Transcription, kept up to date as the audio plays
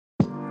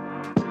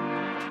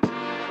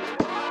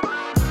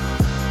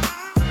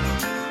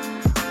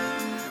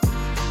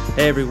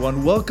Hey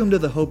everyone, welcome to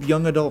the Hope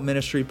Young Adult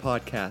Ministry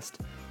podcast.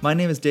 My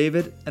name is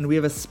David, and we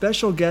have a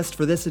special guest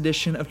for this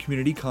edition of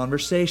Community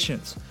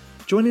Conversations.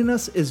 Joining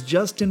us is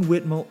Justin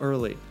Whitmel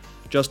Early.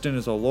 Justin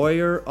is a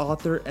lawyer,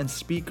 author, and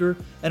speaker,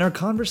 and our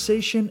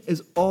conversation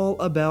is all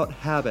about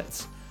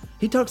habits.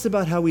 He talks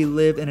about how we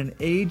live in an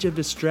age of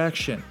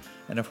distraction,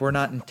 and if we're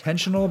not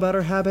intentional about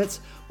our habits,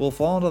 we'll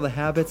fall into the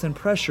habits and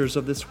pressures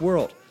of this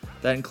world.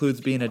 That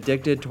includes being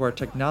addicted to our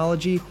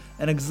technology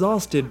and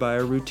exhausted by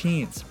our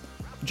routines.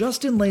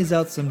 Justin lays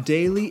out some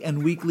daily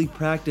and weekly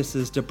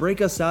practices to break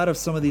us out of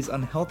some of these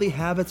unhealthy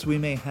habits we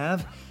may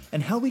have,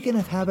 and how we can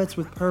have habits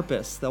with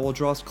purpose that will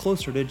draw us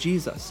closer to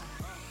Jesus.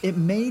 It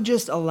may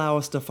just allow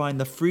us to find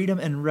the freedom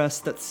and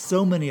rest that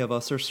so many of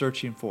us are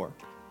searching for.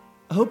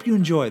 I hope you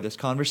enjoy this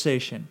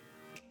conversation.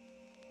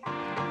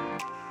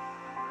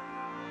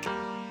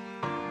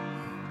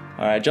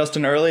 All right,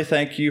 Justin Early,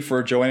 thank you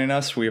for joining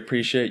us. We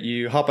appreciate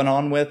you hopping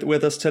on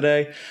with us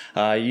today.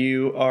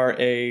 You are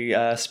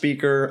a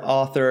speaker,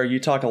 author. You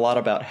talk a lot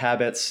about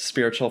habits,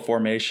 spiritual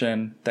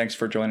formation. Thanks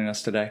for joining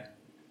us today.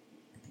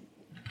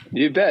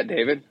 You bet,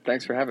 David.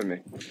 Thanks for having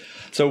me.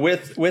 So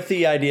with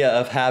the idea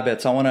of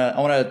habits, I want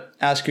to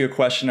ask you a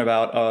question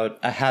about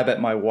a habit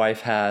my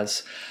wife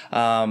has.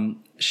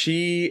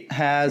 She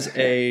has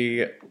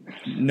a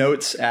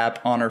notes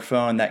app on her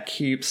phone that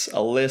keeps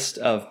a list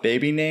of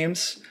baby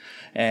names.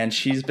 And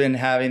she's been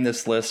having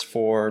this list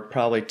for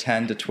probably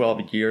 10 to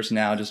 12 years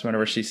now. Just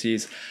whenever she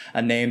sees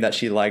a name that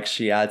she likes,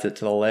 she adds it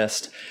to the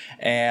list.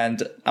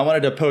 And I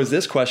wanted to pose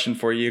this question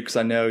for you because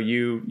I know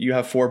you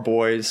have 4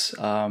 boys.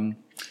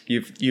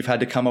 You've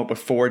had to come up with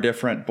 4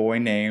 different boy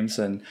names,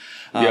 and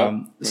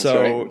that's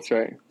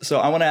right. So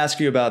I want to ask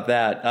you about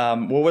that.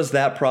 What was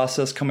that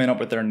process coming up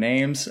with their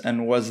names,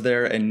 and was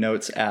there a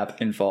notes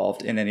app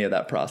involved in any of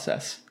that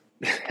process?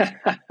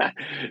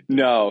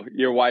 No,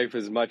 your wife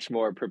is much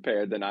more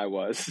prepared than I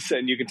was,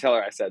 and you can tell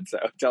her I said so.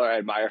 Tell her I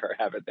admire her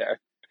habit there.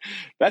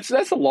 That's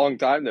a long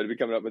time though to be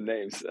coming up with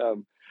names.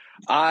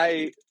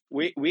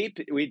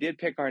 We did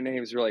pick our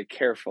names really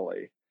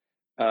carefully.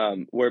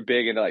 We're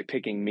big into like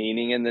picking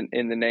meaning in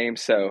the name.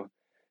 So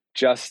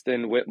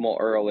Justin Whitmel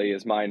Early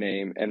is my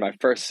name, and my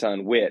first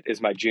son Whit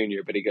is my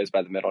junior, but he goes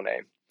by the middle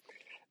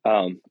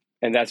name.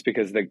 And that's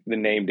because the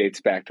name dates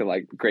back to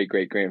like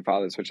great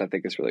grandfathers, which I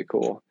think is really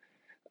cool.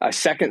 A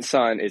second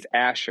son is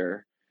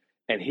Asher,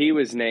 and he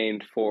was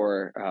named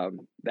for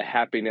the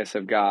happiness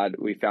of God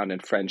we found in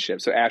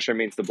friendship. So Asher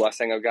means the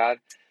blessing of God,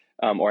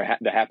 or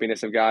the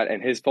happiness of God.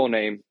 And his full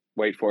name,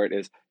 wait for it,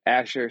 is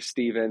Asher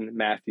Stephen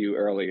Matthew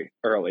Early.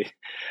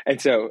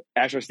 And so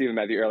Asher Stephen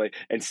Matthew Early,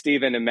 and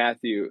Stephen and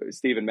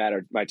Stephen Matt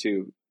are my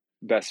 2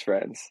 best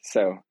friends.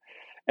 So,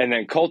 and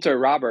then Coulter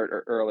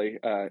Robert Early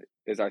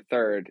is our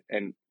third,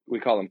 and we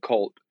call him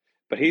Colt,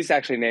 but he's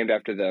actually named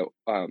after the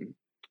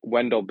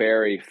Wendell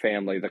Berry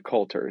family, the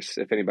Coulters,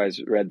 if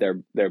anybody's read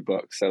their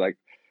books. So like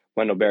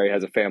Wendell Berry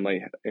has a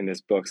family in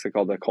his books. They're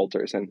called the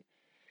Coulters.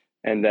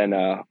 And then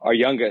our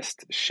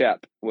youngest,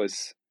 Shep,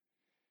 was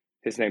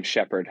his name's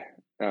Shepherd.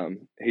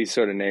 He's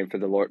sort of named for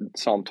the Lord,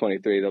 Psalm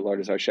 23, the Lord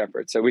is our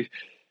shepherd.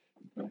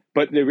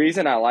 But the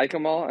reason I like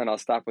them all, and I'll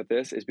stop with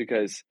this, is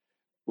because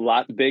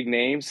big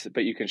names,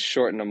 but you can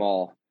shorten them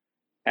all.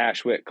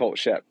 Ash, Whit, Colt,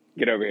 Shep.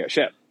 Get over here.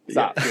 Shep.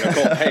 Stop. Yeah.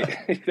 Colt,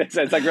 hey.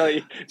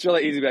 It's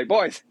really easy to be like,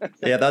 boys.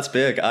 Yeah, that's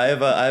big. I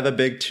have a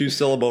big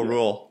 2-syllable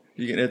rule.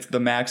 It's the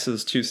max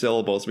is 2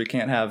 syllables. We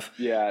can't have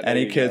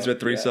any kids with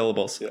 3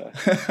 syllables. Yeah.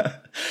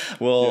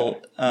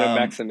 Well, no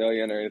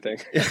Maximilian or anything.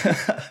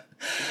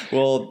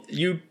 Well,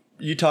 you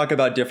talk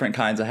about different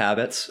kinds of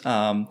habits,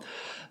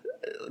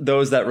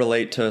 those that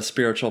relate to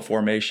spiritual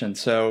formation.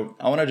 So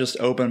I want to just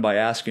open by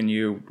asking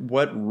you,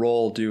 what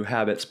role do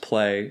habits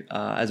play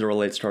as it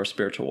relates to our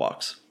spiritual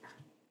walks?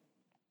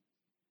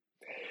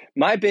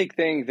 My big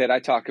thing that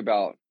I talk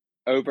about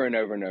over and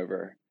over and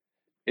over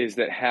is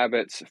that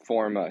habits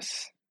form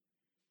us,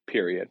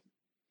 period.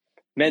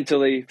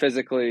 Mentally,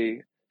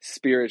 physically,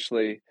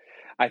 spiritually.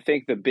 I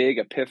think the big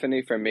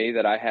epiphany for me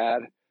that I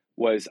had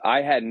was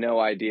I had no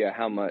idea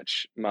how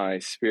much my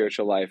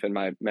spiritual life and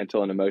my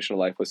mental and emotional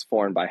life was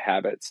formed by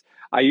habits.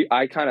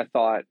 I kind of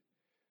thought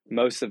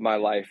most of my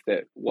life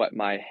that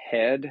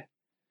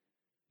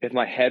if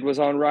my head was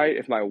on right,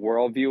 if my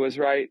worldview was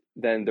right,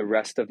 then the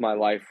rest of my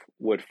life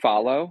would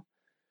follow.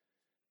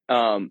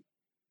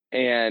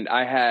 And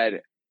I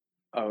had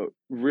a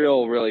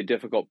really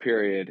difficult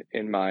period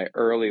in my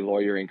early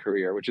lawyering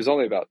career, which is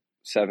only about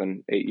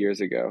 7-8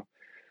 years ago,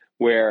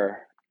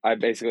 where I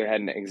basically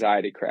had an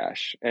anxiety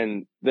crash.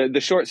 And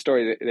the short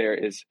story there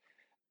is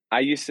I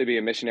used to be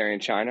a missionary in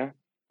China,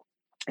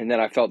 and then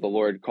I felt the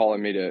Lord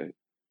calling me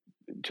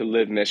to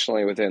live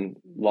missionally within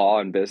law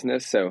and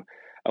business. So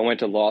I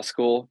went to law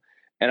school,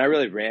 and I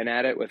really ran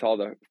at it with all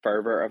the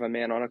fervor of a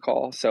man on a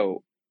call.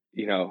 So,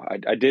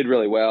 I did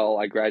really well.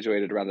 I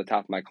graduated around the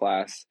top of my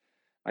class.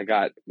 I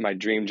got my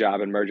dream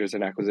job in mergers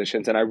and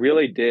acquisitions. And I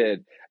really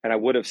did. And I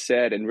would have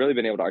said and really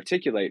been able to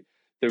articulate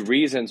the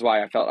reasons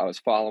why I felt I was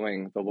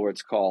following the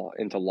Lord's call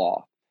into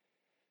law.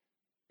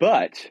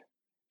 But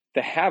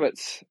the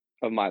habits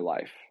of my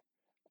life,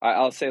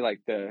 I'll say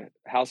like the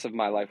house of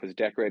my life was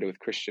decorated with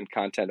Christian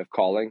content of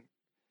calling,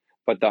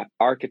 but the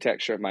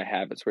architecture of my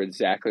habits were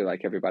exactly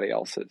like everybody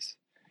else's.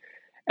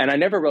 And I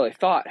never really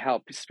thought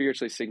how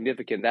spiritually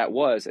significant that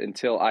was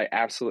until I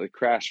absolutely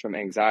crashed from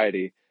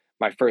anxiety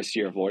my first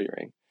year of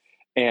lawyering.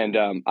 And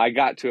I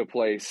got to a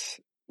place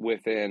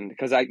within,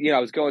 because I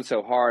was going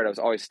so hard. I was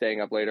always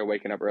staying up later,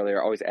 waking up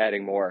earlier, always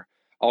adding more,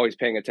 always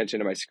paying attention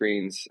to my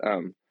screens,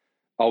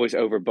 always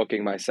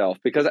overbooking myself,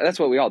 because that's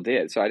what we all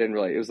did. So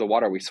it was the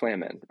water we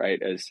swam in,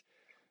 right, as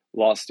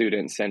law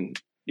students and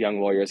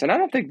young lawyers. And I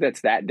don't think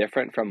that's that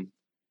different from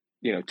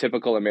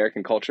typical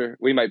American culture.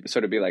 We might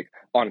sort of be like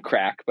on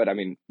crack, but I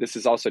mean, this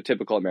is also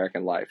typical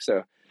American life.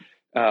 So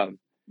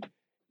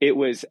it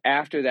was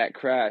after that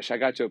crash, I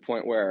got to a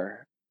point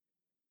where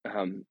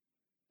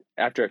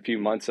after a few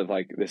months of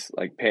like this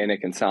like panic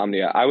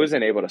insomnia, I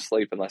wasn't able to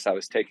sleep unless I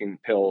was taking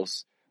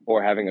pills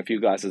or having a few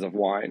glasses of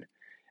wine.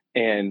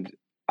 And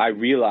I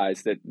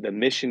realized that the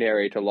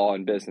missionary to law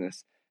and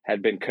business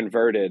had been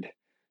converted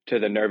to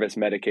the nervous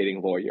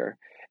medicating lawyer.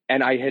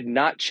 And I had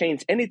not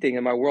changed anything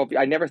in my world.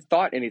 I never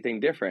thought anything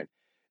different.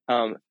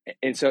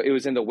 And so it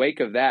was in the wake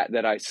of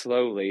that I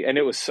slowly, and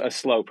it was a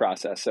slow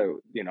process.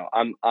 So,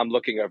 I'm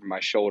looking over my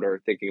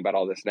shoulder, thinking about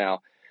all this now,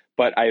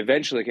 but I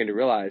eventually came to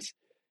realize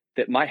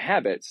that my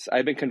habits, I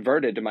had been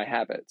converted to my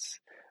habits.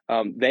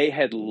 They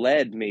had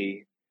led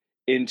me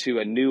into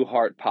a new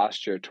heart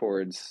posture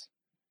towards,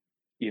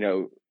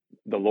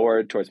 the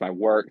Lord, towards my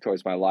work,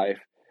 towards my life.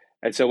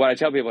 And so what I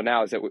tell people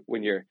now is that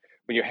when your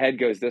head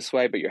goes this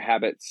way, but your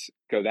habits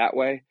go that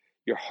way,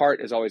 your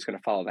heart is always going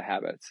to follow the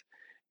habits.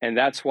 And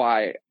that's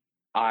why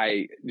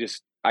I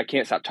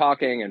can't stop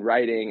talking and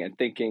writing and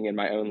thinking in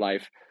my own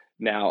life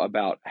now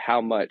about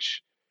how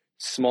much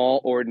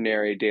small,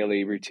 ordinary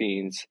daily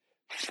routines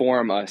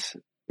form us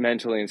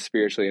mentally and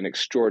spiritually in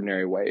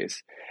extraordinary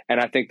ways. And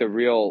I think the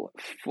real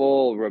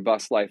full,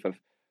 robust life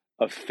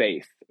of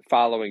faith,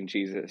 following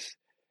Jesus,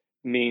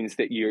 means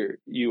that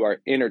you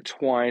are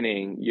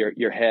intertwining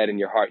your head and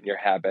your heart and your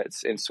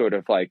habits in sort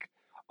of like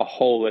a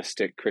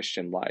holistic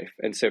Christian life.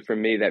 And so for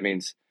me, that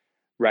means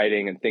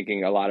writing and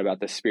thinking a lot about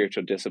the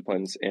spiritual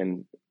disciplines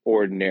in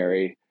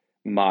ordinary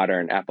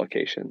modern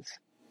applications.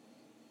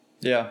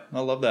 Yeah, I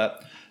love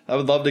that. I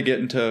would love to get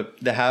into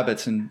the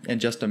habits in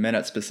just a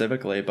minute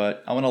specifically,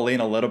 but I want to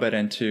lean a little bit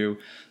into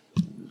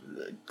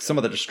some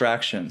of the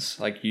distractions.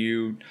 Like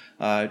you,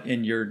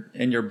 in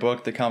your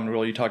book, The Common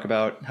Rule, you talk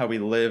about how we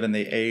live in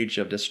the age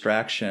of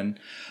distraction.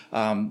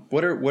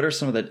 What are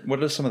some of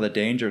the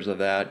dangers of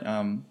that?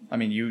 I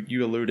mean,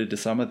 you alluded to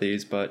some of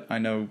these, but I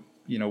know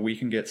we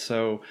can get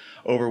so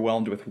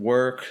overwhelmed with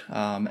work,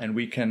 and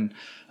we can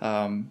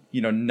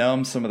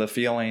numb some of the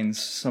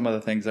feelings, some of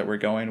the things that we're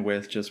going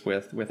with, just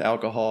with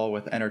alcohol,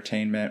 with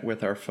entertainment,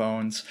 with our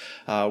phones.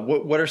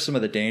 What are some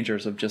of the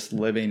dangers of just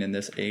living in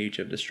this age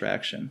of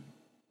distraction?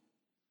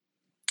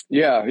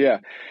 Yeah.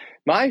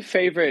 My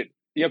favorite,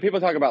 people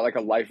talk about like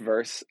a life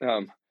verse.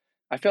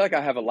 I feel like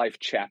I have a life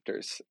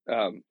chapters.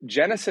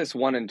 Genesis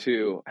 1 and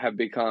 2 have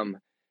become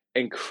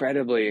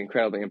incredibly,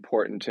 incredibly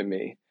important to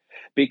me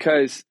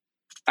because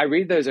I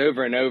read those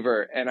over and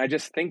over, and I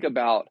just think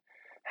about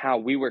how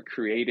we were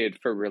created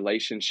for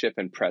relationship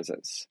and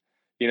presence.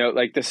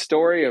 Like the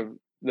story of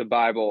the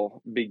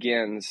Bible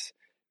begins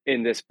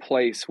in this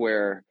place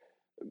where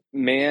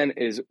man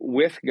is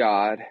with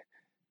God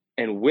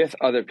and with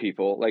other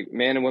people, like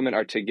man and women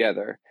are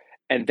together.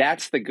 And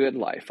that's the good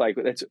life. Like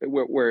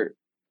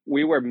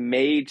we were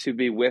made to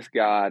be with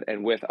God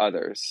and with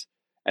others.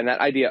 And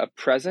that idea of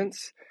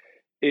presence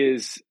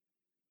is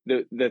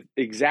the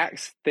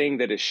exact thing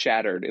that is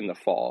shattered in the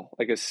fall.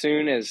 Like as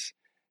soon as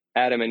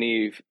Adam and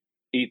Eve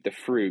eat the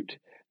fruit,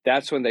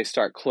 that's when they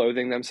start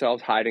clothing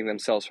themselves, hiding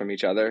themselves from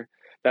each other.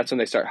 That's when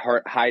they start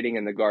hiding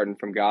in the garden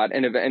from God.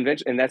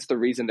 And that's the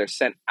reason they're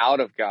sent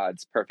out of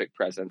God's perfect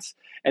presence.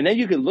 And then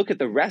you can look at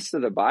the rest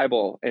of the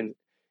Bible and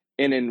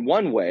in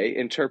one way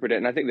interpret it,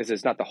 and I think this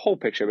is not the whole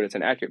picture, but it's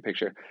an accurate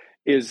picture,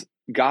 is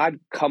God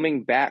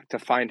coming back to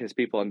find his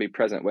people and be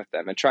present with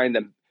them and trying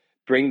to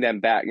bring them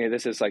back.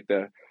 This is like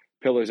the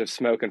pillars of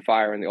smoke and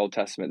fire in the Old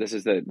Testament. This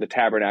is the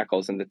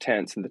tabernacles and the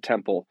tents and the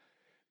temple.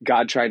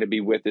 God trying to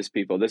be with his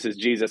people. This is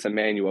Jesus,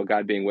 Emmanuel,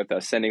 God being with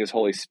us, sending his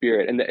Holy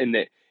Spirit. And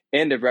the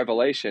end of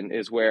Revelation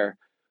is where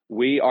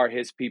we are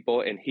his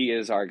people and he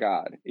is our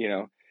God.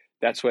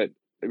 That's what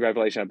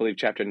Revelation, I believe,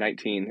 chapter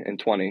 19 and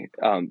 20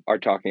 are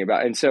talking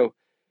about. And so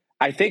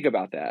I think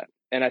about that.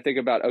 And I think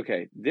about,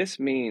 okay, this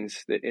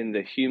means that in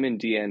the human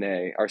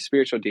DNA, our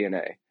spiritual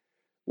DNA,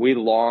 we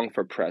long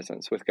for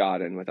presence with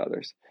God and with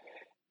others.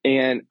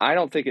 And I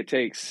don't think it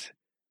takes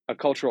a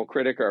cultural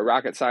critic or a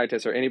rocket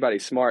scientist or anybody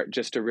smart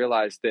just to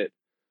realize that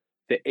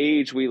the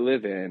age we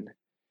live in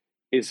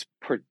is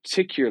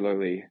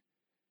particularly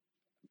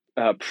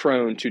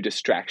prone to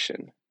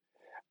distraction.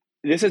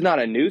 This is not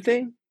a new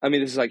thing. I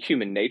mean, this is like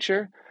human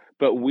nature,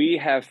 but we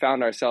have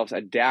found ourselves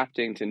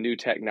adapting to new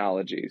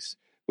technologies,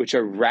 which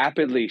are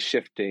rapidly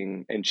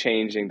shifting and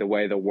changing the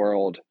way the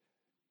world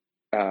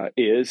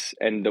is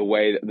and the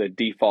way the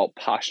default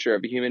posture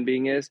of a human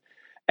being is.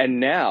 And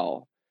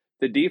now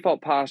the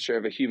default posture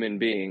of a human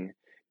being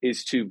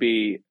is to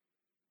be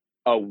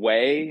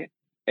away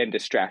and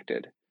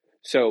distracted.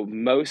 So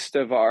most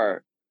of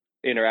our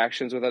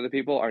interactions with other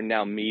people are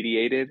now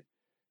mediated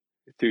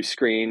through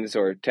screens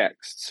or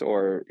texts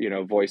or,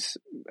 voice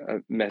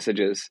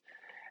messages.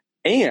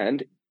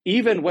 And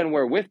even when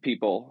we're with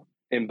people,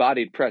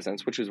 embodied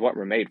presence, which is what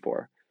we're made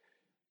for,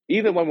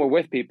 even when we're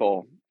with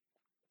people,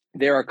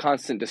 there are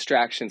constant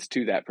distractions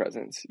to that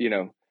presence.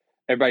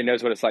 Everybody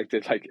knows what it's like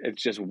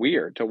it's just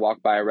weird to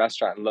walk by a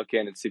restaurant and look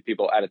in and see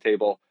people at a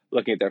table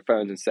looking at their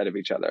phones instead of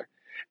each other.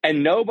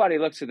 And nobody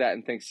looks at that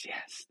and thinks,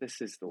 yes,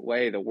 this is the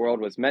way the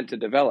world was meant to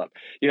develop.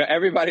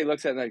 Everybody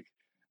looks at it like,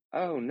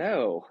 oh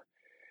no.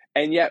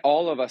 And yet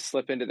all of us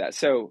slip into that.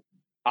 So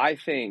I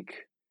think,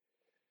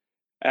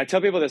 and I tell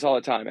people this all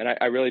the time, and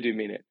I really do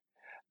mean it.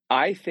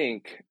 I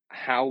think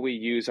how we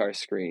use our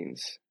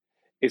screens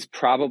is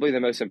probably the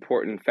most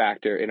important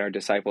factor in our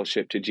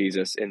discipleship to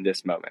Jesus in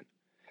this moment.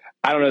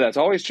 I don't know if that's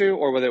always true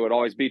or whether it would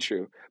always be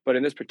true, but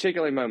in this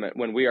particular moment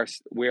when we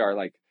are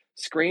like,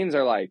 screens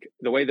are like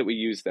the way that we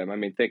use them. I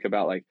mean, think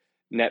about like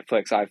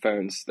Netflix,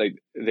 iPhones, like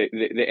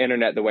the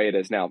internet, the way it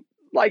is now,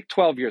 like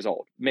 12 years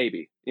old,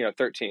 maybe,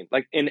 13,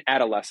 like in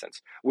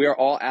adolescence. We are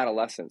all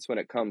adolescents when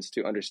it comes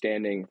to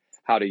understanding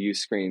how to use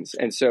screens.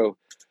 And so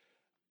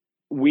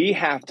we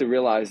have to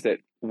realize that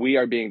we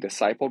are being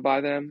discipled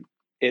by them.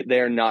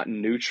 They're not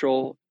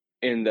neutral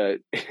in the,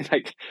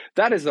 like,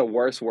 that is the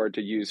worst word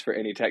to use for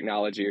any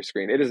technology or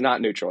screen. It is not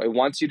neutral. It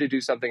wants you to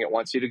do something. It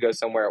wants you to go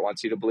somewhere. It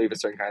wants you to believe a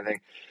certain kind of thing.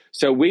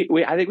 So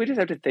I think we just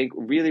have to think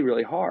really,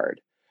 really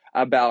hard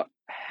about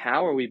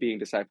how are we being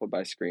discipled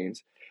by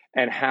screens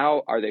and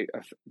how are they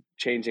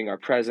changing our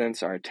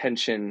presence, our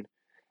attention,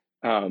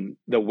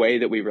 the way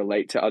that we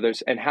relate to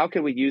others, and how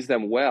can we use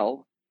them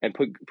well and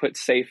put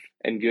safe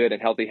and good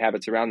and healthy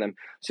habits around them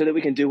so that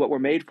we can do what we're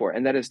made for.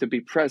 And that is to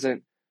be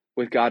present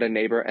with God and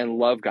neighbor and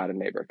love God and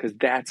neighbor, because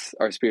that's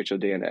our spiritual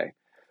DNA.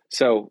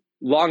 So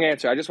long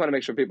answer. I just want to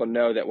make sure people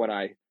know that when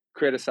I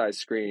criticize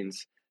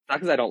screens, not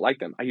because I don't like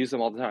them. I use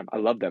them all the time. I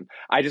love them.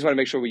 I just want to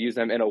make sure we use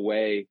them in a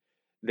way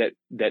that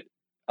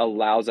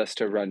allows us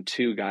to run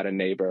to God and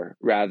neighbor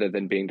rather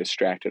than being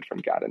distracted from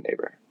God and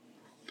neighbor.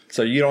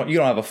 So you don't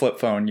have a flip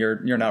phone.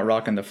 You're not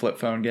rocking the flip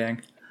phone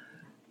gang.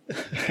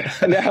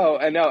 No.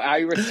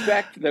 I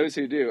respect those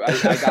who do.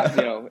 I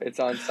got,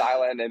 it's on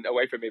silent and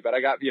away from me, but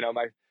I got,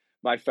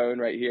 my phone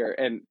right here.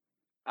 And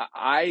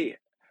I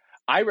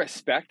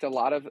respect a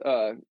lot of,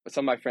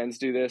 some of my friends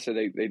do this, or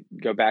they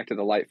go back to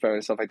the light phone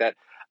and stuff like that.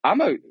 I'm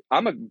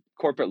a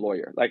corporate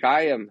lawyer. Like,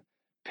 I am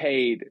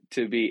paid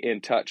to be in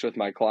touch with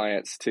my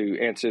clients, to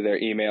answer their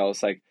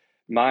emails.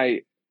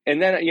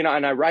 And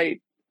I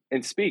write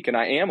and speak, and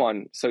I am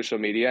on social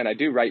media, and I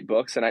do write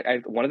books. And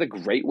I one of the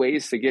great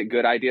ways to get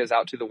good ideas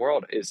out to the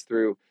world is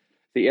through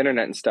the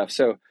internet and stuff.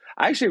 So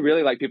I actually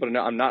really like people to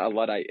know I'm not a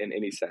Luddite in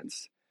any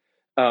sense.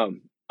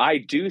 I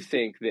do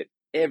think that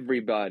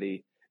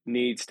everybody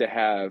needs to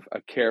have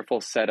a careful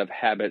set of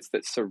habits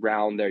that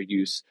surround their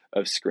use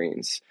of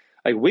screens.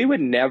 Like, we would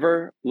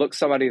never look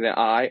somebody in the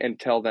eye and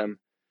tell them,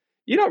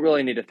 you don't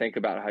really need to think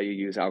about how you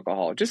use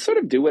alcohol. Just sort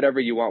of do whatever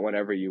you want,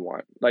 whenever you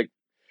want. Like,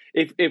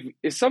 if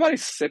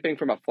somebody's sipping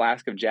from a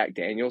flask of Jack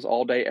Daniels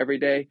all day, every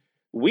day,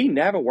 we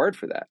never have a word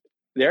for that.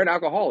 They're an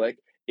alcoholic.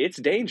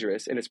 It's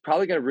dangerous, and it's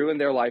probably going to ruin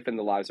their life and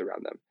the lives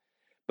around them.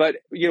 But,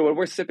 when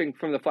we're sipping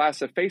from the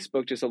flask of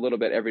Facebook just a little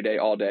bit every day,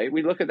 all day,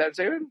 we look at that and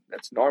say,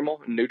 that's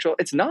normal and neutral.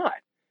 It's not.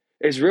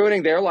 It's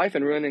ruining their life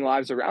and ruining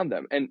lives around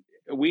them. And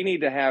we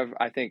need to have,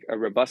 I think, a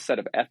robust set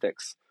of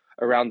ethics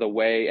around the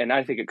way, and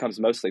I think it comes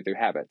mostly through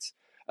habits,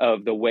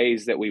 of the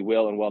ways that we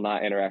will and will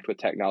not interact with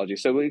technology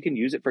so we can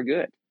use it for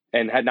good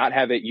and not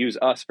have it use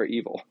us for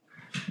evil.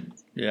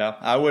 Yeah,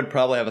 I would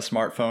probably have a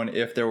smartphone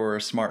if there were a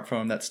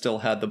smartphone that still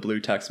had the blue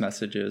text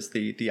messages,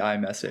 the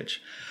iMessage.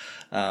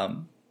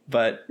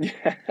 But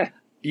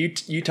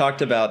you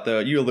talked about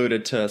you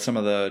alluded to some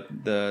of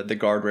the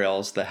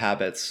guardrails, the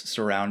habits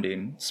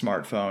surrounding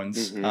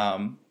smartphones.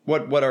 Mm-hmm.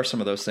 What are some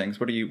of those things?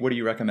 What do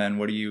you recommend?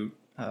 What do you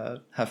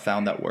have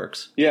found that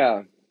works?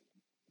 Yeah.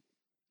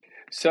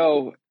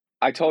 So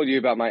I told you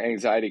about my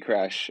anxiety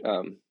crash.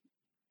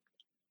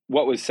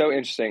 What was so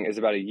interesting is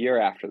about a year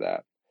after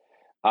that,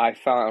 I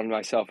found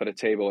myself at a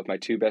table with my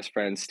two best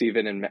friends, Steve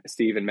and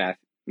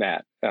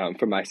Matt,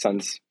 from my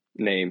son's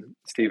name,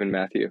 Steve and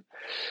Matthew.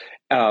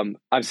 I'm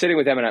sitting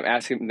with them and I'm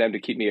asking them to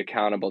keep me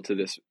accountable to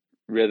this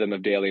rhythm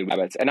of daily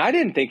habits. And I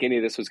didn't think any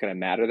of this was going to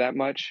matter that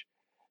much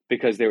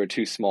because they were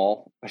too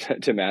small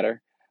to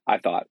matter, I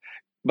thought.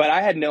 But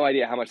I had no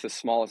idea how much the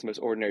smallest, most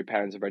ordinary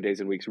patterns of our days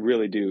and weeks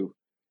really do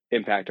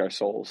impact our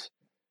souls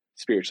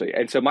spiritually.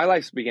 And so my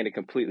life began to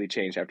completely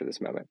change after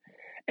this moment.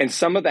 And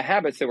some of the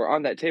habits that were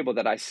on that table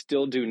that I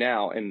still do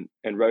now and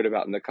wrote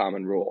about in the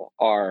Common Rule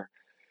are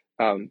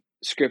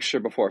scripture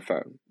before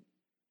phone,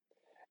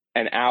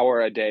 an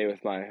hour a day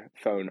with my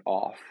phone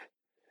off,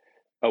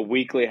 a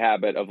weekly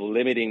habit of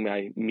limiting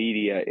my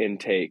media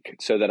intake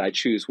so that I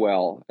choose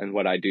well and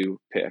what I do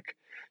pick.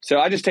 So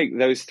I just take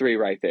those three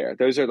right there.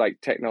 Those are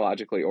like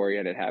technologically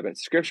oriented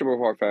habits. Scripture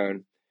before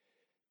phone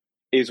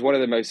is one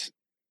of the most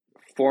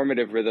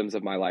formative rhythms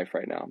of my life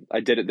right now. I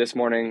did it this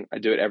morning. I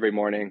do it every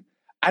morning.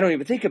 I don't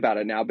even think about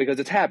it now because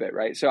it's habit,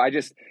 right? So I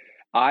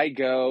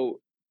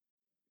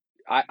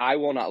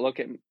will not look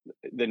at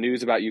the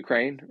news about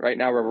Ukraine. Right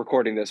now, we're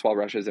recording this while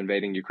Russia is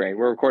invading Ukraine.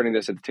 We're recording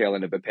this at the tail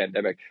end of a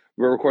pandemic.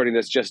 We're recording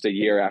this just a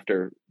year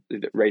after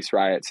the race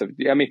riots. So,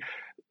 I mean,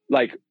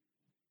 like,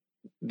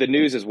 the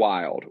news is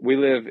wild. We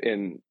live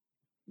in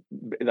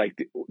like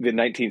the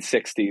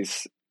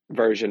 1960s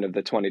version of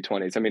the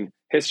 2020s. I mean,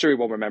 history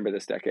will remember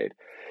this decade.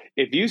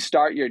 If you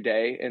start your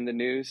day in the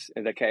news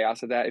and the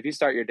chaos of that, if you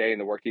start your day in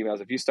the work emails,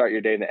 if you start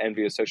your day in the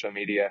envy of social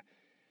media,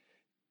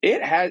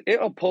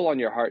 it'll pull on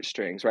your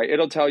heartstrings, right?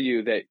 It'll tell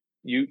you that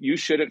you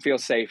shouldn't feel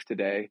safe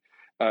today.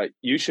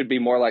 You should be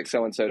more like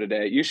so and so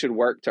today. You should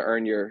work to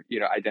earn your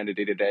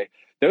identity today.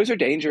 Those are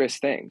dangerous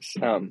things.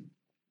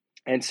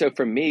 And so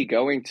for me,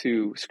 going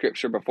to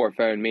scripture before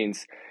phone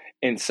means,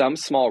 in some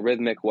small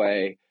rhythmic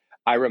way,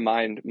 I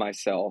remind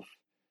myself,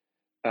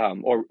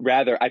 or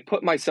rather, I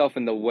put myself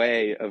in the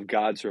way of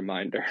God's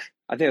reminder.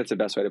 I think that's the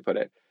best way to put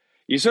it.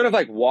 You sort of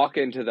like walk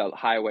into the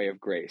highway of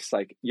grace.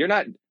 Like, you're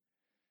not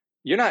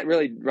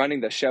really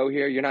running the show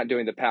here. You're not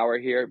doing the power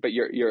here, but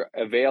you're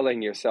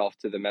availing yourself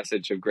to the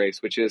message of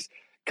grace, which is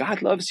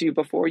God loves you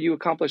before you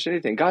accomplish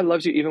anything. God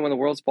loves you even when the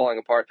world's falling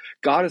apart.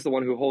 God is the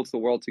one who holds the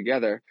world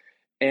together.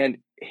 And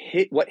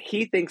what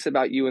he thinks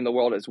about you in the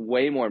world is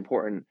way more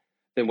important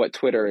than what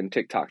Twitter and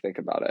TikTok think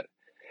about it.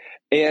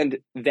 And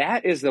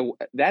that is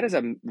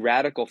a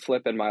radical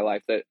flip in my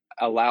life that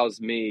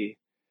allows me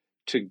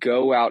to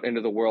go out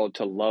into the world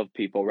to love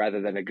people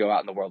rather than to go out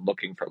in the world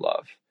looking for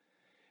love.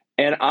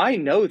 And I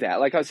know that,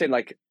 like I was saying,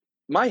 like,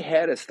 my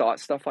head has thought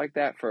stuff like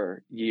that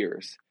for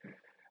years,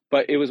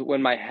 but it was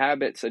when my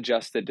habits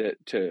adjusted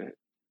to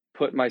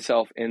put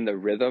myself in the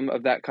rhythm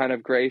of that kind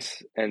of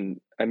grace.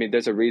 And I mean,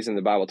 there's a reason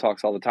the Bible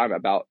talks all the time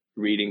about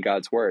reading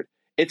God's word.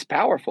 It's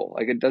powerful.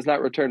 Like, it does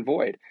not return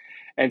void.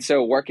 And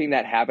so working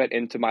that habit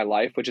into my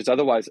life, which is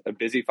otherwise a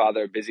busy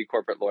father, a busy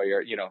corporate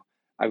lawyer,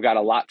 I've got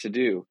a lot to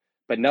do,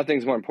 but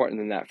nothing's more important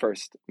than that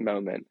first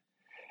moment.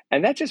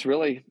 And that just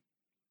really,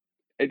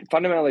 it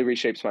fundamentally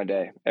reshapes my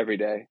day every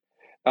day.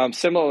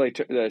 Similarly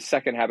to the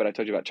second habit I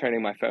told you about,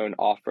 turning my phone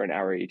off for an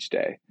hour each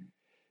day.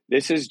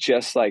 This is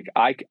just like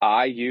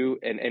you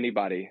and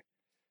anybody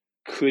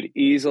could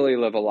easily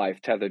live a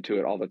life tethered to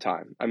it all the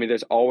time. I mean,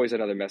 there's always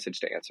another message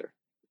to answer,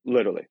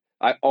 literally.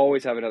 I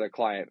always have another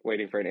client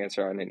waiting for an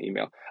answer on an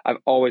email. I've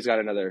always got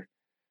another,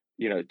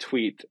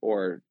 tweet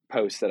or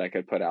post that I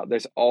could put out.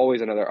 There's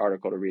always another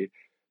article to read.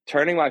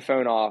 Turning my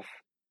phone off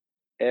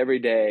every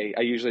day,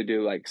 I usually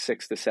do like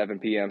 6 to 7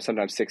 p.m.,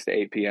 sometimes 6 to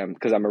 8 p.m.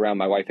 because I'm around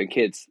my wife and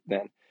kids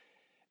then.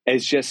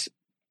 It's just,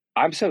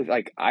 I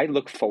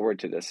look forward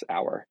to this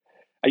hour.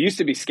 I used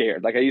to be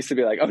scared. Like, I used to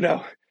be like, oh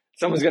no,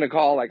 someone's going to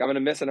call. Like, I'm going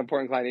to miss an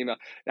important client email.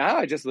 Now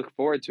I just look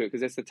forward to it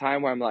because it's the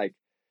time where I'm like,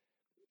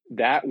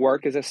 that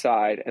work is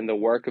aside, and the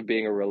work of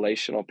being a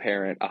relational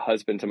parent, a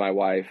husband to my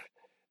wife,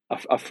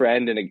 a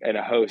friend and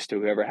a host to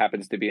whoever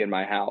happens to be in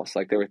my house.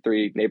 Like, there were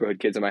 3 neighborhood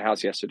kids in my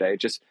house yesterday.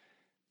 Just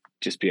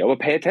be able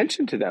to pay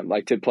attention to them,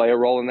 like, to play a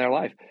role in their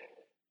life.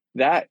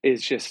 That's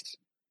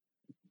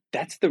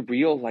the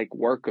real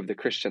work of the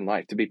Christian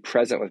life, to be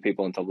present with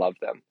people and to love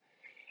them.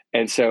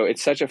 And so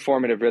it's such a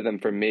formative rhythm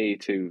for me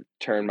to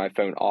turn my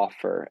phone off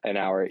for an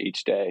hour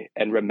each day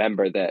and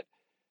remember that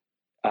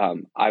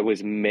I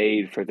was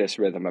made for this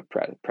rhythm of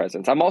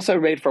presence. I'm also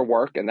made for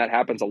work, and that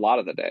happens a lot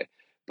of the day,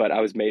 but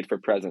I was made for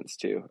presence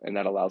too, and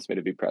that allows me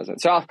to be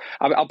present. So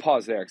I'll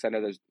pause there because I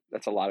know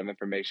that's a lot of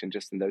information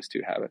just in those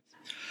 2 habits.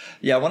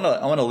 Yeah, I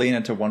want to lean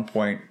into one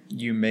point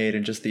you made,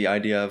 and just the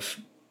idea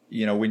of,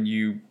 when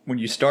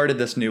you started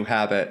this new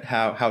habit,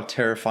 how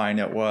terrifying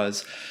it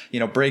was.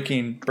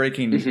 Breaking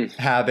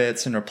Mm-hmm.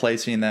 habits and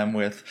replacing them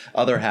with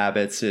other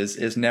habits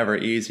is never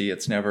easy.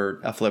 It's never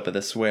a flip of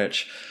the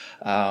switch.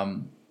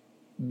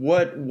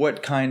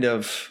 What kind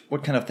of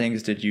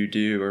things did you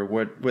do, or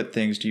what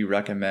things do you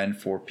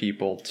recommend for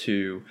people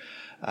to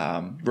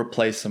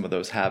replace some of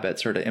those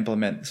habits, or to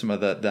implement some of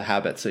the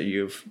habits that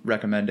you've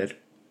recommended?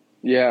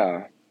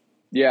 Yeah,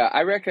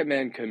 I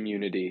recommend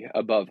community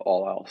above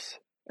all else.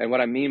 And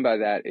what I mean by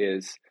that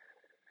is,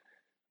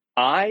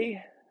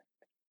 I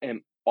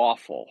am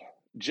awful,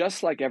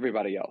 just like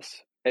everybody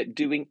else, at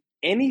doing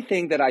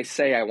anything that I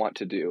say I want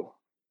to do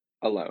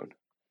alone.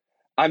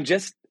 And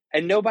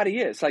nobody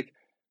is. Like,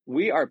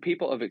 we are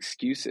people of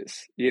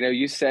excuses.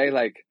 You say,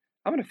 like,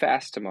 I'm going to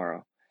fast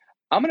tomorrow.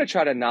 I'm going to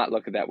try to not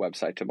look at that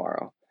website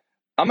tomorrow.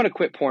 I'm going to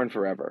quit porn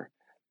forever.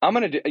 I'm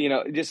going to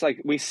do, just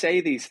like, we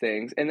say these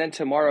things, and then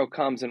tomorrow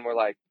comes and we're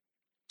like,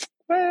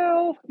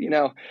 well,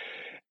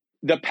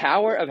 the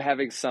power of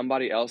having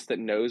somebody else that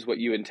knows what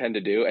you intend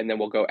to do and then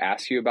will go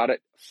ask you about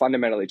it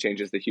fundamentally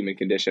changes the human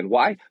condition.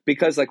 Why?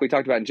 Because, like we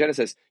talked about in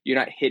Genesis, you're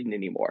not hidden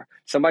anymore.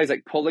 Somebody's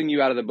like pulling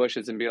you out of the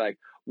bushes and be like,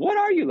 what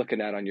are you looking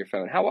at on your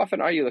phone? How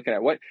often are you looking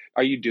at? What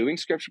are you doing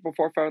scripture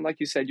before phone like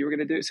you said you were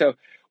going to do? So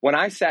when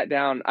I sat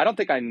down, I don't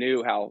think I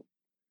knew how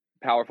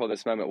powerful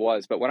this moment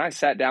was, but when I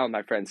sat down with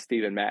my friends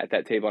Steve and Matt at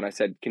that table and I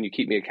said, can you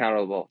keep me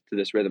accountable to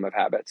this rhythm of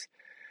habits?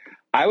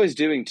 I was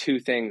doing two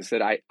things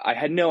that I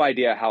had no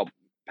idea how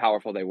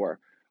powerful they were.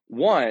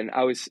 One,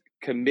 I was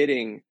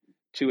committing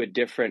to a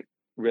different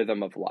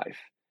rhythm of life.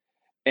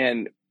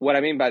 And what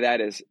I mean by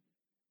that is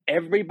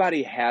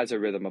everybody has a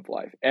rhythm of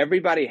life.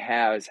 Everybody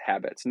has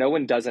habits. No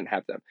one doesn't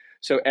have them.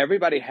 So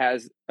everybody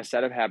has a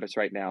set of habits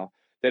right now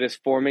that is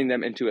forming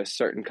them into a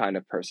certain kind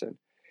of person.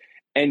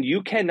 And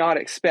you cannot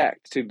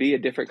expect to be a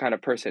different kind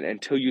of person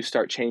until you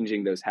start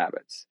changing those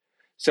habits.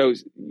 So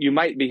you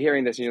might be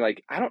hearing this and you're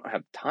like, I don't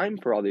have time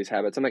for all these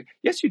habits. I'm like,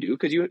 yes, you do,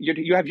 because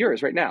you have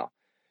yours right now.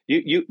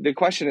 The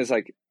question is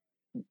like,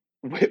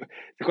 the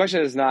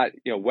question is not,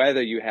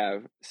 whether you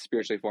have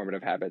spiritually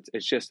formative habits.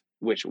 It's just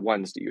which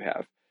ones do you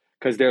have,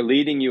 because they're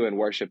leading you in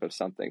worship of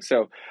something.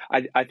 So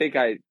I think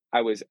I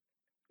was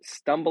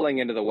stumbling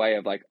into the way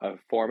of like a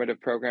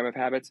formative program of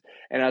habits,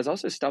 and I was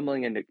also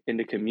stumbling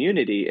into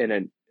community in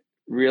a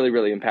really,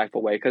 really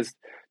impactful way, because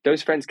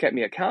those friends kept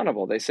me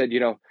accountable. They said,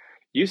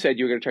 you said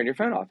you were going to turn your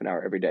phone off an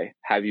hour every day.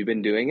 Have you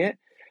been doing it?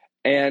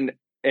 And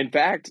in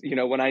fact,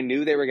 when I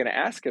knew they were going to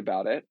ask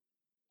about it,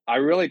 I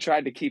really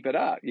tried to keep it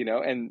up,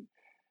 and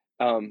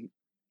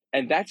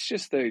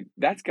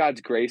that's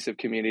God's grace of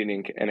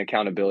community and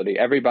accountability.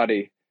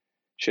 Everybody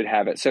should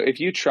have it. So if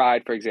you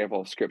tried, for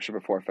example, scripture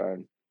before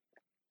phone,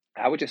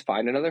 I would just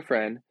find another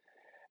friend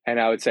and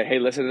I would say, hey,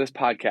 listen to this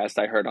podcast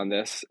I heard on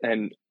this,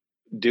 and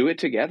do it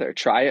together.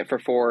 Try it for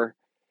 4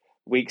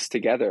 weeks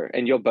together,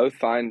 and you'll both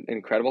find an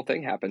incredible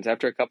thing happens.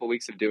 After a couple of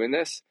weeks of doing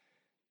this,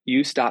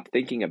 you stop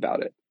thinking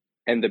about it,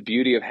 and the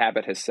beauty of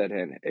habit has set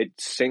in. It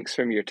sinks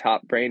from your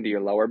top brain to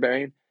your lower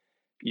brain.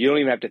 You don't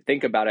even have to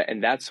think about it,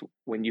 and that's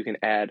when you can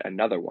add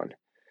another one.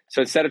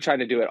 So instead of trying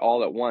to do it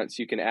all at once,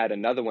 you can add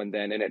another one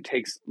then, and it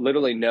takes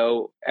literally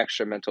no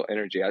extra mental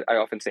energy. I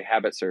often say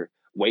habits are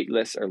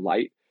weightless or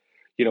light.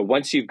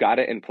 Once you've got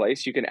it in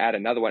place, you can add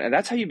another one, and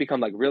that's how you become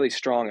like really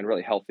strong and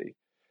really healthy.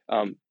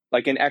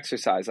 Like in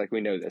exercise, like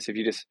we know this, if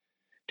you just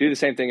do the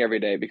same thing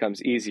every day, it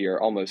becomes easier,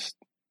 almost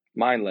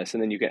mindless,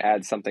 and then you can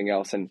add something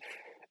else. And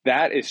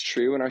that is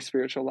true in our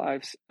spiritual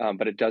lives,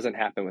 but it doesn't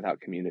happen without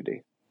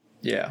community.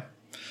 Yeah.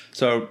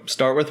 So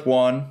start with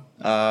one.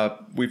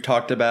 We've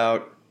talked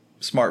about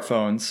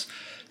smartphones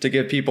to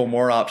give people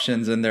more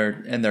options in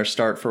their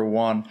start for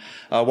one.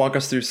 Walk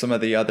us through some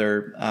of the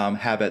other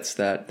habits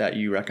that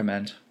you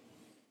recommend.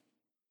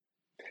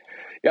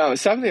 Yeah,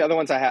 some of the other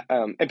ones I have,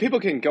 and people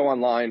can go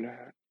online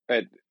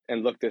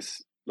and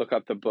look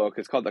up the book.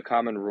 It's called The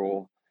Common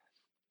Rule,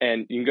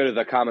 and you can go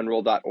to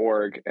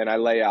thecommonrule.org, and I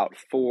lay out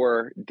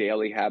 4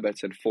 daily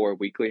habits and 4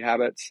 weekly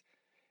habits.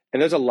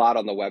 And there's a lot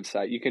on the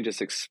website. You can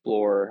just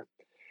explore.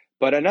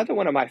 But another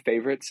one of my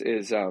favorites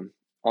is on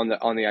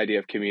the idea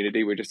of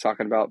community. We're just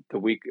talking about the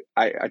week.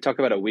 I talk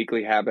about a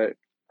weekly habit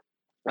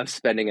of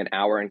spending an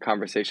hour in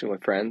conversation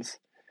with friends.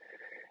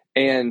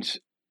 And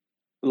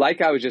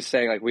like I was just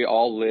saying, like we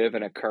all live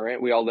in a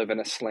current, we all live in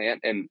a slant.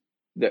 And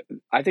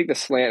I think the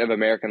slant of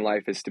American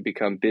life is to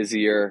become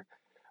busier,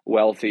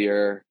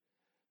 wealthier,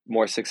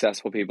 more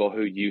successful people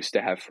who used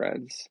to have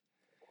friends.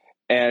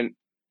 And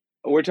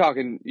we're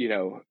talking,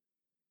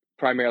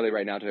 primarily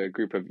right now to a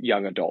group of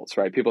young adults,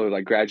 right? People who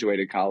like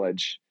graduated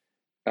college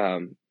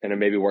and are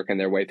maybe working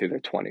their way through their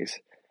 20s.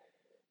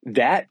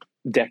 That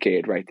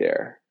decade right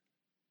there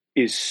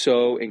is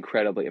so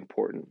incredibly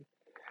important,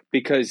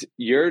 because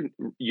you're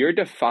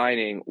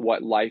defining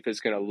what life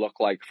is going to look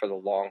like for the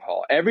long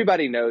haul.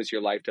 Everybody knows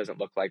your life doesn't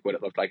look like what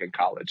it looked like in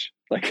college.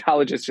 Like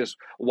college is just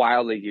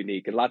wildly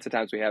unique. And lots of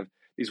times we have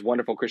these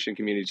wonderful Christian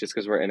communities just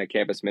because we're in a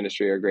campus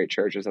ministry or a great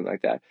church or something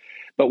like that.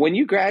 But when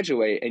you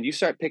graduate and you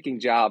start picking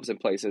jobs and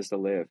places to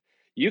live,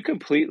 you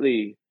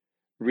completely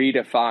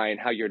redefine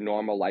how your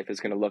normal life is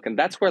going to look. And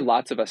that's where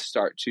lots of us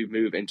start to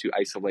move into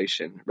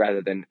isolation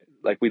rather than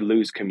like we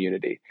lose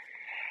community.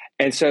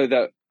 And so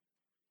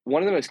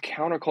one of the most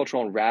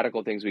countercultural and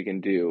radical things we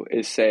can do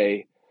is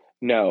say,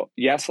 no,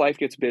 yes, life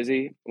gets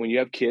busy. When you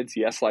have kids,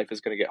 yes, life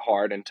is going to get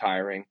hard and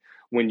tiring.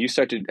 When you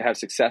start to have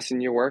success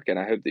in your work, and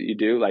I hope that you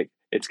do, like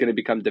it's going to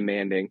become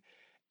demanding.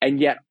 And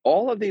yet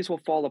all of these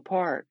will fall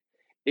apart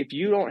if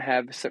you don't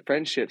have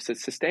friendships that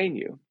sustain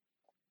you.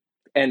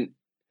 And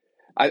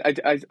I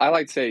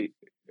like to say,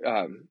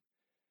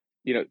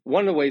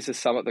 one of the ways to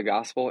sum up the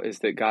gospel is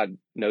that God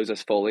knows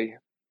us fully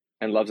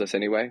and loves us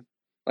anyway.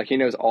 Like he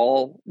knows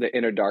all the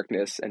inner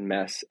darkness and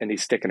mess, and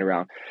he's sticking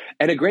around.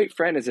 And a great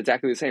friend is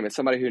exactly the same. It's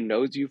somebody who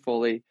knows you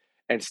fully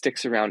and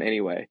sticks around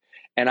anyway.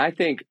 And I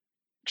think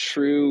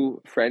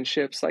true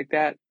friendships like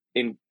that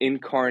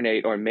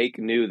incarnate or make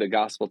new the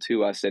gospel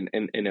to us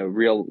in a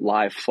real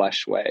live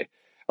flesh way.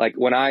 Like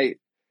when I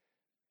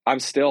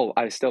still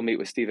meet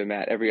with Steve and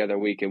Matt every other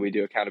week, and we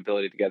do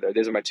accountability together.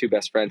 Those are my 2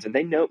 best friends, and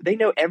they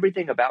know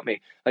everything about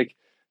me. Like,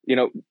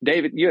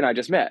 David, you and I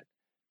just met.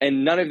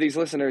 And none of these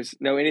listeners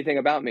know anything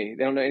about me.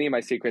 They don't know any of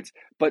my secrets,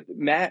 but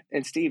Matt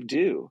and Steve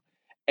do.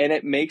 And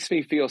it makes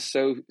me feel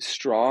so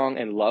strong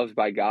and loved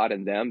by God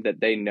and them that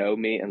they know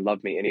me and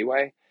love me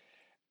anyway.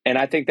 And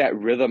I think that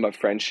rhythm of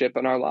friendship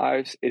in our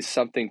lives is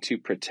something to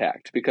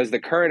protect, because the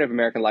current of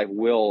American life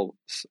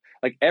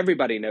like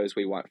everybody knows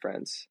we want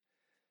friends.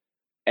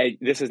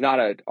 this is not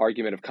an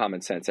argument of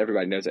common sense.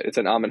 Everybody knows it. It's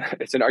an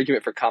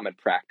argument for common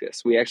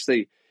practice. We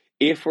actually,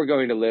 if we're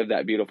going to live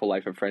that beautiful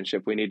life of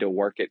friendship, we need to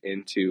work it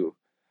into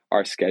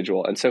our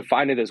schedule. And so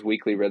finding those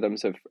weekly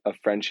rhythms of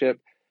friendship,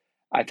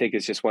 I think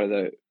is just one of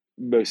the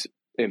most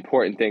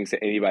important things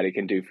that anybody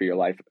can do for your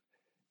life,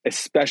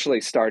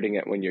 especially starting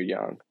it when you're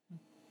young.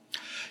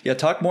 Yeah,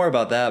 talk more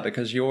about that,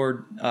 because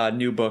your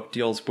new book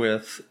deals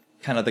with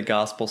kind of the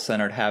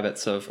gospel-centered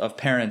habits of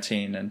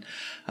parenting, and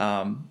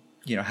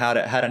how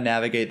to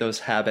navigate those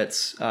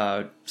habits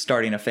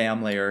starting a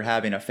family or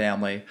having a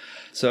family.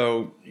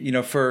 So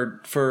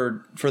for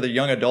the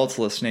young adults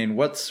listening,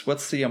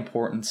 what's the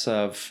importance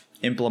of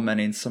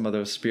implementing some of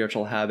those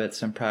spiritual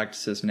habits and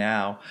practices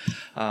now,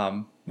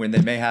 when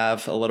they may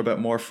have a little bit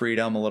more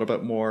freedom, a little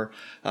bit more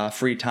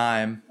free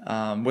time?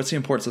 What's the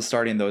importance of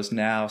starting those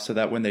now, so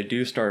that when they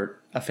do start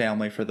a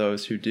family, for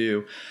those who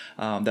do,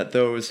 that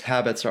those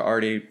habits are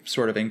already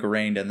sort of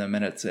ingrained in them,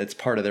 and it's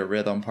part of their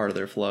rhythm, part of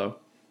their flow?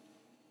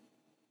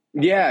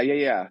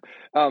 Yeah.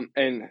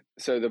 And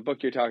so the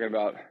book you're talking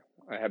about,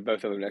 I have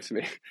both of them next to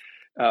me.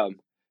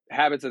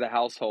 Habits of the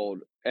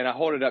Household. And I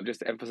hold it up just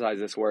to emphasize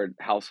this word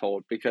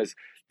household, because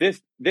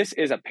this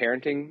is a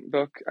parenting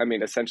book. I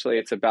mean, essentially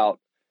it's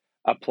about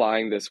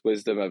applying this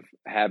wisdom of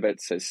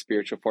habits as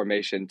spiritual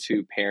formation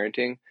to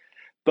parenting.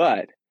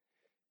 But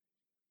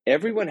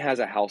everyone has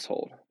a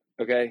household,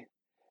 okay?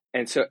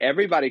 And so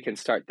everybody can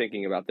start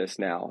thinking about this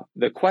now.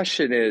 The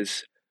question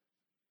is,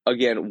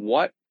 again,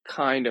 what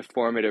kind of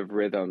formative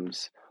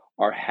rhythms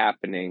are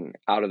happening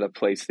out of the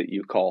place that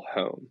you call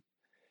home?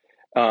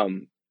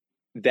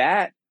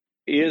 That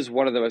is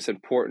one of the most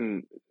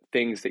important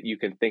things that you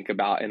can think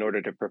about in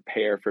order to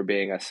prepare for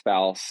being a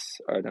spouse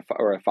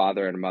or a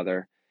father and a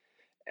mother.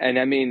 And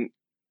I mean,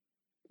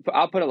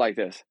 I'll put it like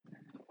this.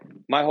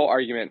 My whole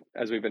argument,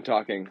 as we've been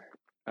talking,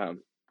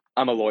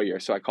 I'm a lawyer,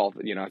 so I call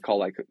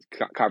like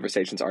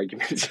conversations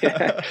arguments.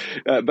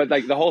 But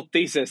like the whole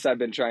thesis I've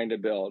been trying to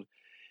build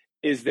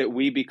is that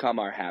we become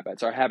our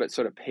habits. Our habits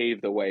sort of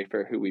pave the way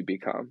for who we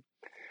become.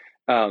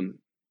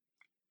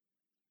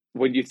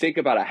 When you think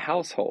about a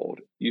household,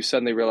 you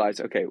suddenly realize,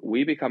 okay,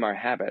 we become our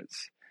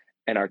habits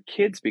and our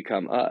kids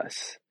become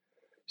us.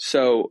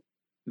 So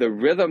the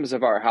rhythms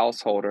of our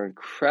household are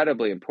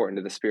incredibly important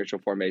to the spiritual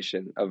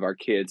formation of our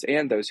kids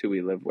and those who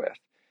we live with.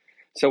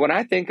 So when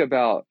I think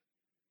about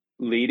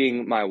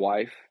leading my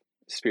wife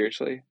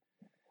spiritually,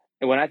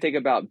 and when I think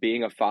about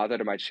being a father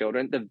to my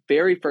children, the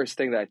very first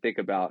thing that I think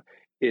about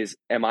is,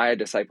 am I a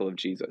disciple of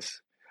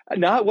Jesus?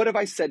 Not what have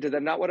I said to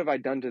them, not what have I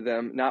done to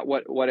them, not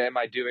what am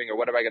I doing, or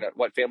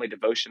what family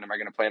devotion am I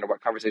gonna plan, or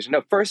what conversation.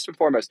 No, first and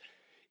foremost,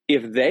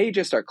 if they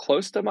just are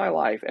close to my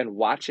life and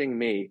watching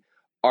me,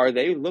 are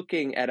they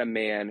looking at a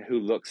man who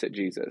looks at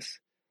Jesus?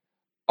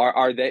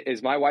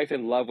 Is my wife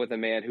in love with a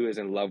man who is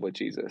in love with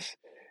Jesus?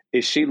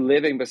 Is she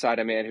living beside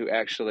a man who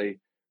actually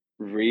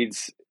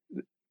reads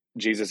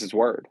Jesus's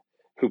word,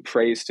 who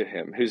prays to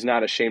him, who's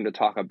not ashamed to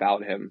talk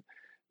about him,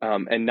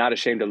 and not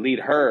ashamed to lead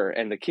her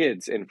and the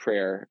kids in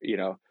prayer?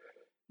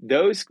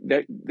 Those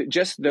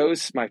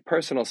my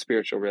personal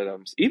spiritual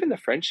rhythms, even the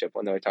friendship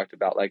one that I talked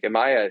about. Like, am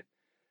I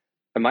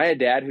a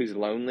dad who's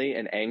lonely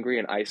and angry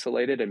and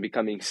isolated and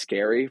becoming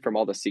scary from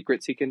all the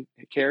secrets he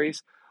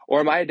carries? Or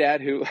am I a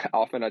dad who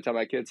often I tell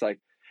my kids, like,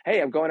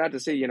 hey, I'm going out to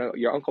see,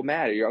 your Uncle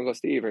Matt or your Uncle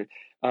Steve, or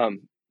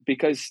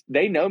because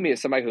they know me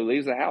as somebody who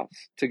leaves the house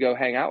to go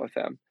hang out with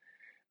them.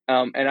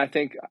 And I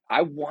think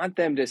I want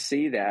them to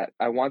see that.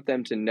 I want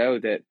them to know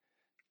that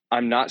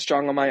I'm not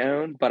strong on my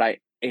own, but I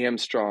am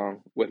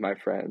strong with my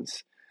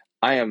friends.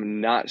 I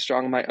am not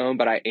strong on my own,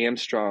 but I am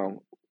strong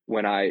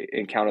when I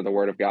encounter the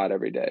word of God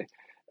every day.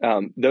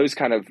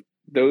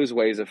 Those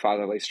ways of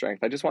fatherly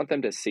strength. I just want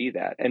them to see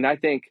that. And I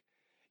think,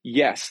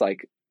 yes,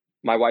 like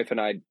my wife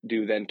and I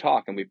do then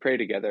talk and we pray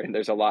together, and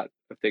there's a lot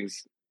of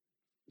things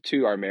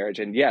to our marriage.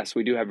 And yes,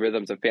 we do have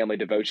rhythms of family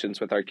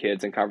devotions with our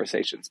kids and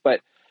conversations,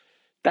 but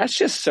that's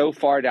just so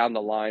far down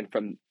the line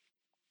from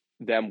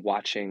them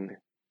watching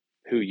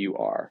who you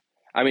are.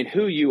 I mean,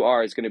 who you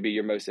are is going to be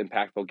your most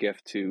impactful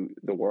gift to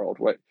the world.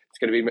 What it's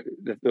going to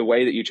be, the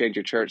way that you change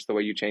your church, the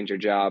way you change your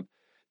job,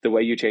 the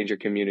way you change your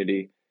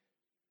community.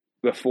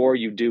 Before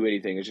you do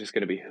anything, is just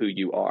going to be who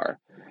you are.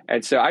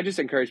 And so I just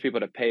encourage people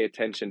to pay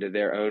attention to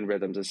their own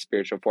rhythms of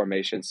spiritual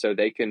formation so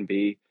they can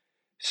be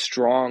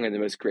strong in the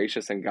most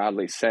gracious and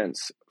godly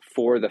sense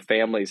for the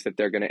families that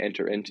they're going to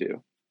enter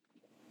into.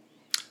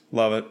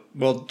 Love it.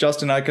 Well,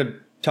 Justin, I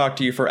could talk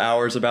to you for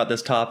hours about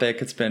this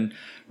topic. It's been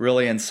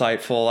really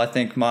insightful. I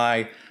think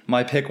my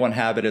pick one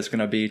habit is going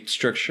to be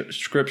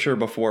scripture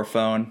before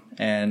phone.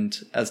 And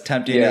as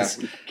tempting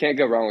as can't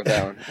go wrong with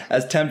that one.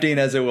 As tempting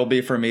as it will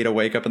be for me to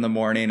wake up in the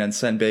morning and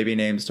send baby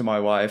names to my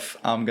wife,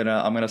 I'm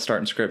gonna start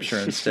in scripture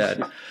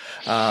instead.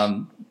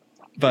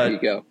 There you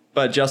go.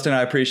 But Justin,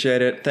 I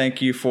appreciate it.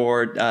 Thank you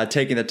for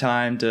taking the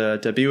time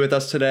to be with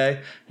us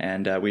today,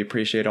 and we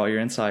appreciate all your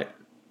insight.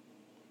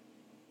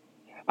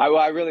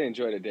 I really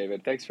enjoyed it,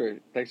 David. Thanks for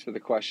the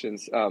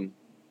questions.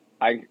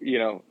 I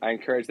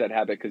encourage that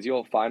habit because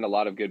you'll find a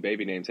lot of good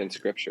baby names in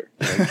Scripture.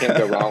 You can't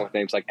go wrong with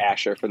names like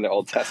Asher from the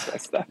Old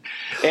Testament stuff.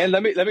 And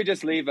let me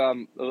just leave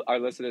our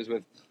listeners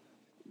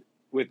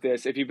with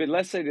this. If you've been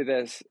listening to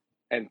this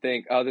and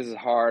think, oh, this is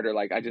hard, or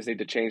like I just need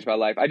to change my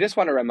life, I just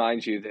want to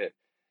remind you that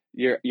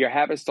your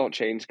habits don't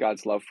change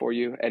God's love for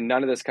you, and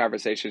none of this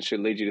conversation should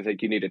lead you to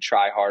think you need to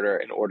try harder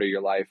and order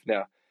your life.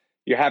 No,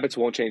 your habits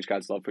won't change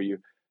God's love for you,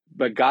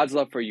 but God's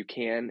love for you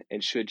can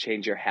and should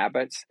change your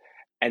habits.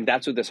 And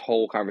that's what this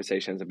whole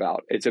conversation is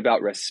about. It's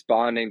about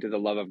responding to the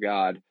love of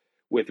God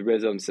with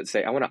rhythms that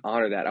say, I want to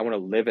honor that. I want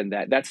to live in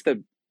that. That's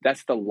the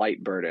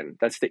light burden.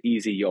 That's the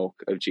easy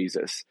yoke of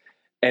Jesus.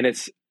 And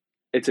it's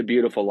a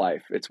beautiful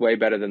life. It's way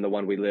better than the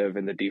one we live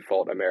in the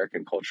default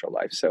American cultural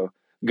life. So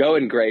go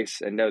in grace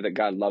and know that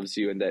God loves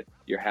you and that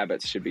your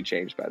habits should be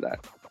changed by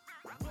that.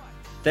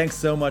 Thanks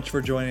so much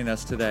for joining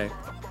us today.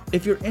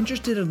 If you're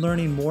interested in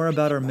learning more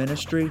about our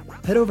ministry,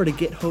 head over to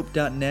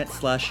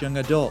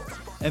gethope.net/youngadult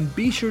and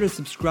be sure to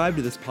subscribe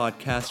to this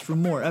podcast for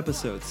more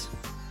episodes.